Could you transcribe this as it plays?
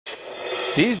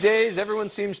These days, everyone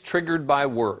seems triggered by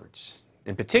words.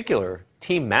 In particular,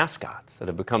 team mascots that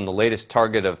have become the latest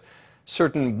target of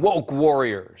certain woke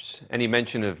warriors. Any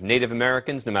mention of Native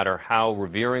Americans, no matter how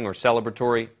revering or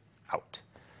celebratory, out.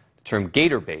 The term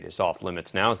gator bait is off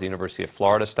limits now as the University of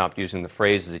Florida stopped using the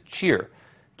phrase as a cheer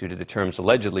due to the term's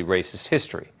allegedly racist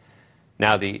history.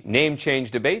 Now the name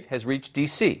change debate has reached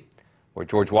D.C., where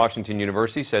George Washington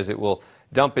University says it will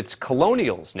dump its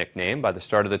Colonials nickname by the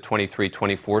start of the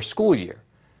 23-24 school year.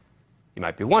 You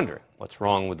might be wondering, what's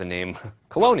wrong with the name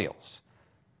Colonials?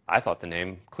 I thought the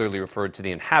name clearly referred to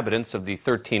the inhabitants of the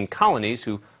 13 colonies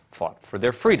who fought for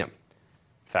their freedom.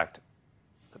 In fact,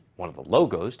 one of the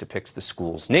logos depicts the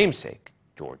school's namesake,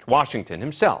 George Washington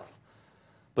himself.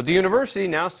 But the university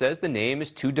now says the name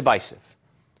is too divisive.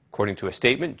 According to a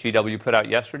statement GW put out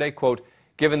yesterday, quote,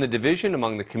 "Given the division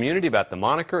among the community about the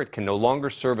moniker, it can no longer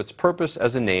serve its purpose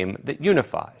as a name that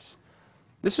unifies."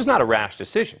 This was not a rash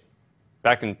decision.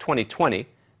 Back in 2020,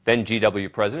 then GW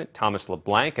President Thomas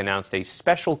LeBlanc announced a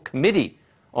special committee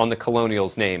on the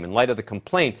Colonials name in light of the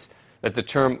complaints that the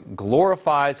term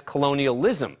glorifies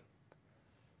colonialism.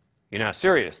 You know how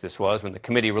serious this was when the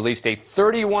committee released a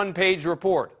 31-page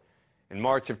report in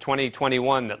March of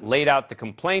 2021 that laid out the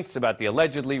complaints about the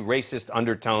allegedly racist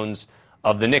undertones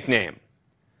of the nickname.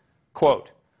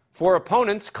 Quote, "For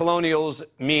opponents, Colonials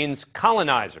means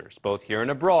colonizers, both here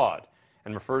and abroad,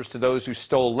 and refers to those who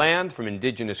stole land from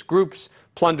indigenous groups,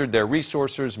 plundered their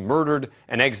resources, murdered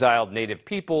and exiled native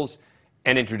peoples,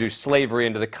 and introduced slavery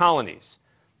into the colonies.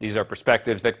 These are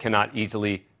perspectives that cannot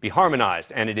easily be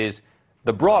harmonized, and it is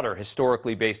the broader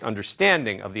historically based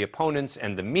understanding of the opponents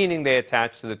and the meaning they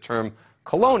attach to the term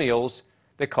colonials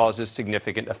that causes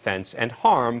significant offense and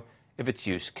harm if its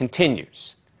use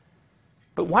continues."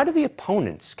 But why do the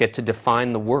opponents get to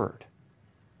define the word?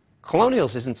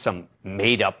 Colonials isn't some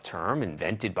made-up term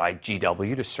invented by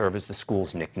GW to serve as the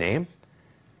school's nickname.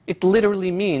 It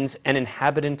literally means an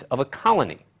inhabitant of a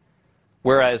colony,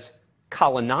 whereas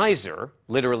colonizer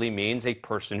literally means a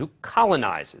person who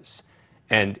colonizes,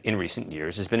 and in recent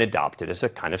years has been adopted as a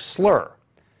kind of slur.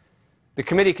 The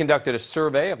committee conducted a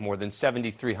survey of more than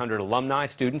 7,300 alumni,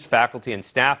 students, faculty, and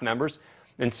staff members,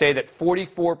 and say that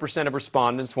 44% of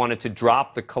respondents wanted to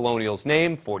drop the Colonials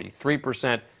name,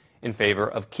 43% in favor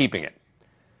of keeping it.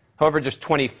 However, just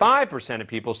 25% of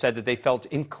people said that they felt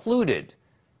included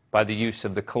by the use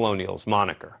of the Colonials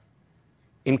moniker.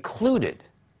 Included?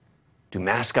 Do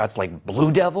mascots like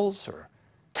Blue Devils or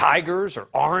Tigers or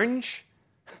Orange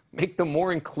make them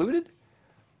more included?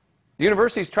 The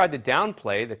university's tried to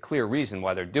downplay the clear reason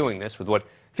why they're doing this with what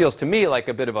feels to me like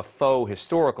a bit of a faux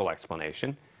historical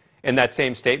explanation. In that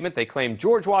same statement, they claim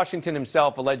George Washington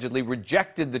himself allegedly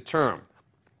rejected the term.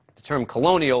 The term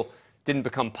colonial didn't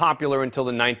become popular until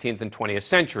the 19th and 20th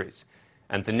centuries,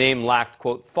 and the name lacked,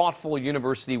 quote, thoughtful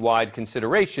university-wide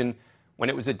consideration when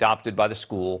it was adopted by the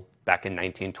school back in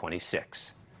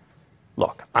 1926.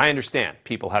 Look, I understand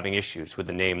people having issues with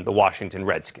the name the Washington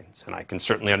Redskins, and I can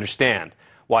certainly understand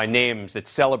why names that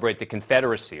celebrate the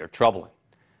Confederacy are troubling.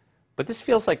 But this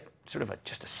feels like sort of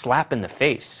just a slap in the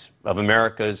face of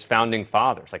America's founding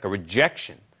fathers, like a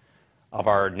rejection of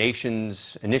our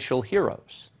nation's initial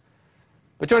heroes.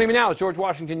 But joining me now is George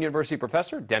Washington University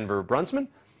professor, Denver Brunsman.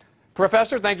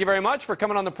 Professor, thank you very much for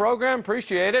coming on the program.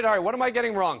 Appreciate it. All right, what am I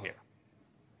getting wrong here?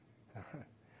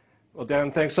 Well,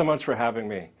 Dan, thanks so much for having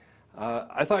me.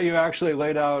 I thought you actually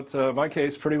laid out my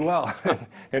case pretty well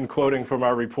in quoting from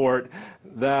our report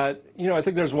that, I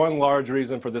think there's one large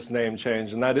reason for this name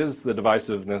change, and that is the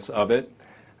divisiveness of it.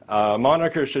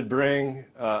 Moniker should bring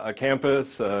a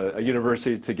campus, a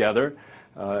university together.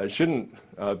 It shouldn't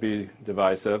be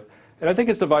divisive. And I think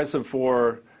it's divisive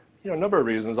for a number of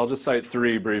reasons. I'll just cite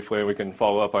three briefly, and we can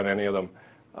follow up on any of them.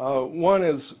 One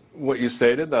is what you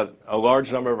stated, that a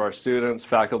large number of our students,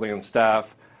 faculty, and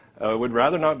staff would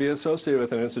rather not be associated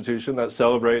with an institution that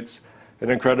celebrates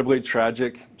an incredibly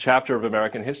tragic chapter of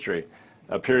American history,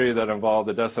 a period that involved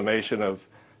the decimation of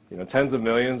tens of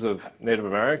millions of Native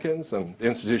Americans and the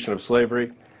institution of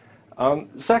slavery.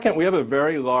 Second, we have a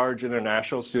very large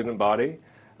international student body.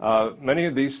 Many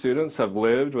of these students have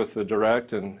lived with the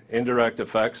direct and indirect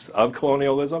effects of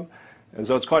colonialism, and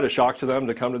so it's quite a shock to them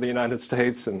to come to the United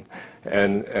States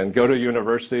and go to a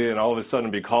university and all of a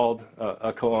sudden be called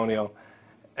a colonial.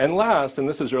 And last, and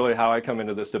this is really how I come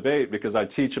into this debate, because I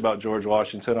teach about George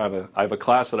Washington. I have a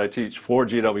class that I teach for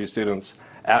GW students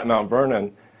at Mount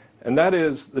Vernon, and that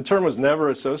is, the term was never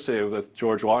associated with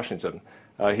George Washington.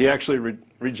 He actually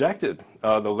rejected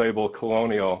the label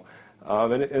colonial,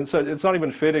 and so it's not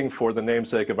even fitting for the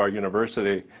namesake of our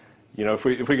university. If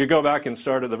we could go back and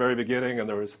start at the very beginning, and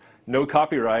there was no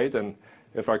copyright, and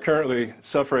if our currently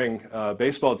suffering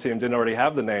baseball team didn't already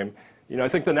have the name, I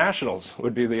think the Nationals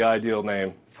would be the ideal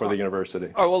name for the university.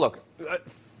 All right, well, look,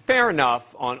 fair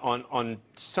enough on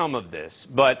some of this,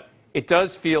 but it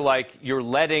does feel like you're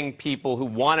letting people who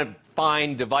want to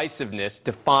find divisiveness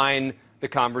define the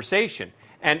conversation,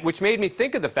 and which made me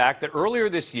think of the fact that earlier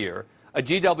this year, a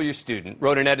GW student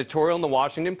wrote an editorial in the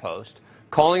Washington Post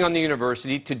calling on the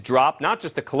university to drop not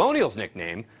just the Colonials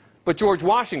nickname, but George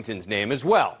Washington's name as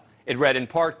well. It read in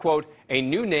part, quote, "A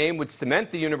new name would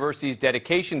cement the university's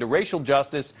dedication to racial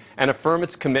justice and affirm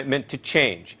its commitment to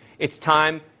change. It's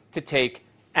time to take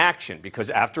action," because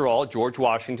after all, George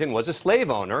Washington was a slave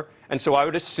owner, and so I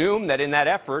would assume that in that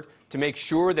effort to make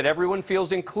sure that everyone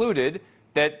feels included,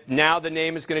 that now the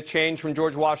name is going to change from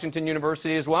George Washington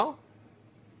University as well?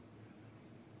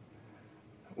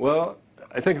 Well,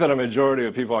 I think that a majority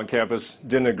of people on campus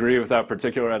didn't agree with that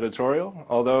particular editorial,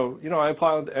 although, I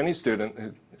applaud any student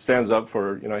who stands up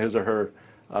for, his or her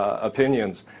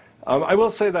opinions. I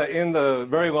will say that in the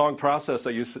very long process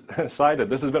that you cited,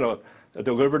 this has been a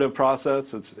deliberative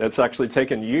process. It's actually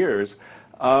taken years.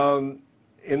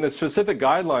 In the specific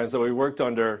guidelines that we worked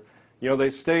under, they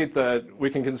state that we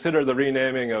can consider the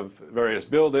renaming of various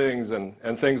buildings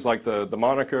and things like the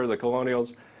moniker, the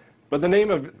Colonials. But the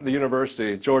name of the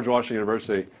university, George Washington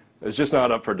University, is just not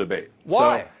up for debate.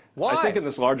 Why? So Why? I think in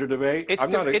this larger debate, it's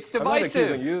divisive. I'm not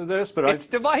accusing you of this, but it's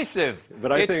divisive.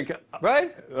 But I think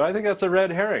right. I think that's a red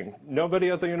herring. Nobody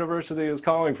at the university is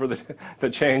calling for the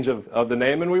change of the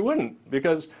name, and we wouldn't,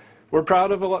 because we're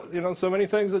proud of so many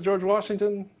things that George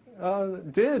Washington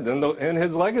did in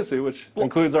his legacy, which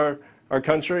includes our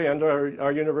country and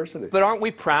our university. But aren't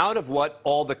we proud of what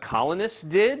all the colonists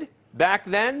did back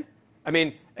then? I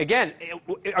mean, again,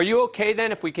 are you okay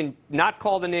then if we can not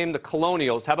call the name the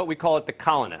Colonials? How about we call it the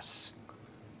Colonists?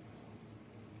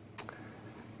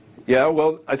 Yeah,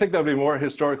 well, I think that would be more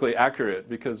historically accurate,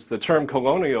 because the term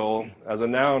colonial as a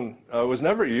noun was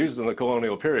never used in the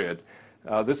colonial period.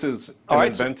 This is an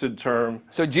invented term.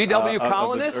 So GW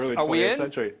colonists, early are we in?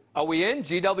 Century. Are we in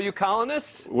GW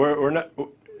colonists?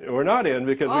 We're not in,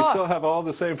 because we still have all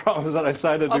the same problems that I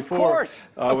cited before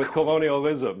with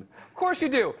colonialism. Of course you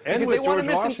do. And with George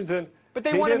Washington. But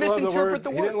they want to misinterpret the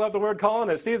word. He didn't love the word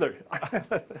colonist either.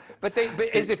 But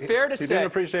is it fair to say... He didn't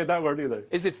appreciate that word either.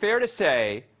 Is it fair to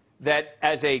say that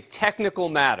as a technical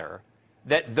matter,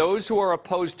 that those who are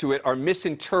opposed to it are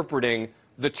misinterpreting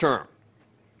the term?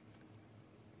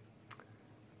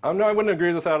 No, I wouldn't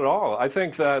agree with that at all. I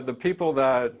think that the people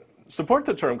that support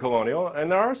the term colonial,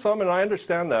 and there are some, and I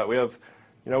understand that. We have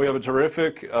a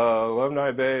terrific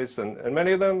alumni base, and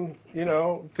many of them,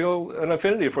 feel an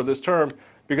affinity for this term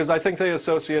because I think they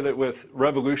associate it with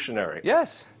revolutionary.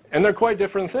 Yes. And they're quite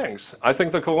different things. I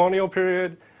think the colonial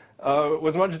period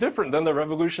was much different than the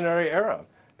revolutionary era.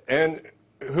 And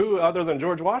who other than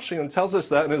George Washington tells us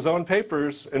that in his own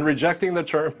papers in rejecting the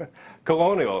term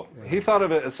colonial? He thought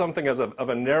of it as something of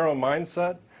a narrow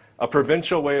mindset, a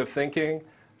provincial way of thinking,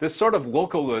 this sort of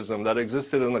localism that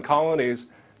existed in the colonies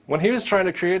when he was trying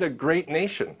to create a great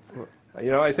nation.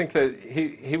 I think that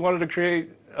he wanted to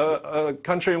create a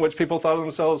country in which people thought of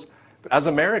themselves as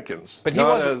Americans, but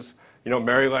not as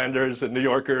Marylanders and New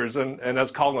Yorkers and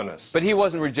as colonists. But he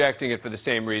wasn't rejecting it for the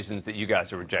same reasons that you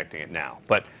guys are rejecting it now.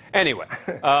 But anyway.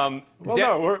 Well,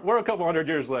 no, we're a couple hundred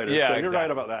years later, yeah, so you're exactly.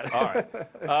 right about that.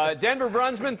 All right. Denver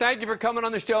Brunsman, thank you for coming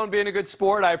on the show and being a good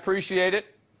sport. I appreciate it.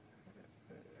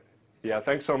 Yeah,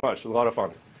 thanks so much. It was a lot of fun.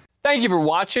 Thank you for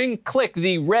watching. Click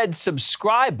the red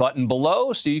subscribe button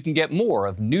below so you can get more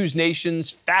of NewsNation's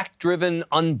fact-driven,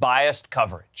 unbiased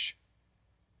coverage.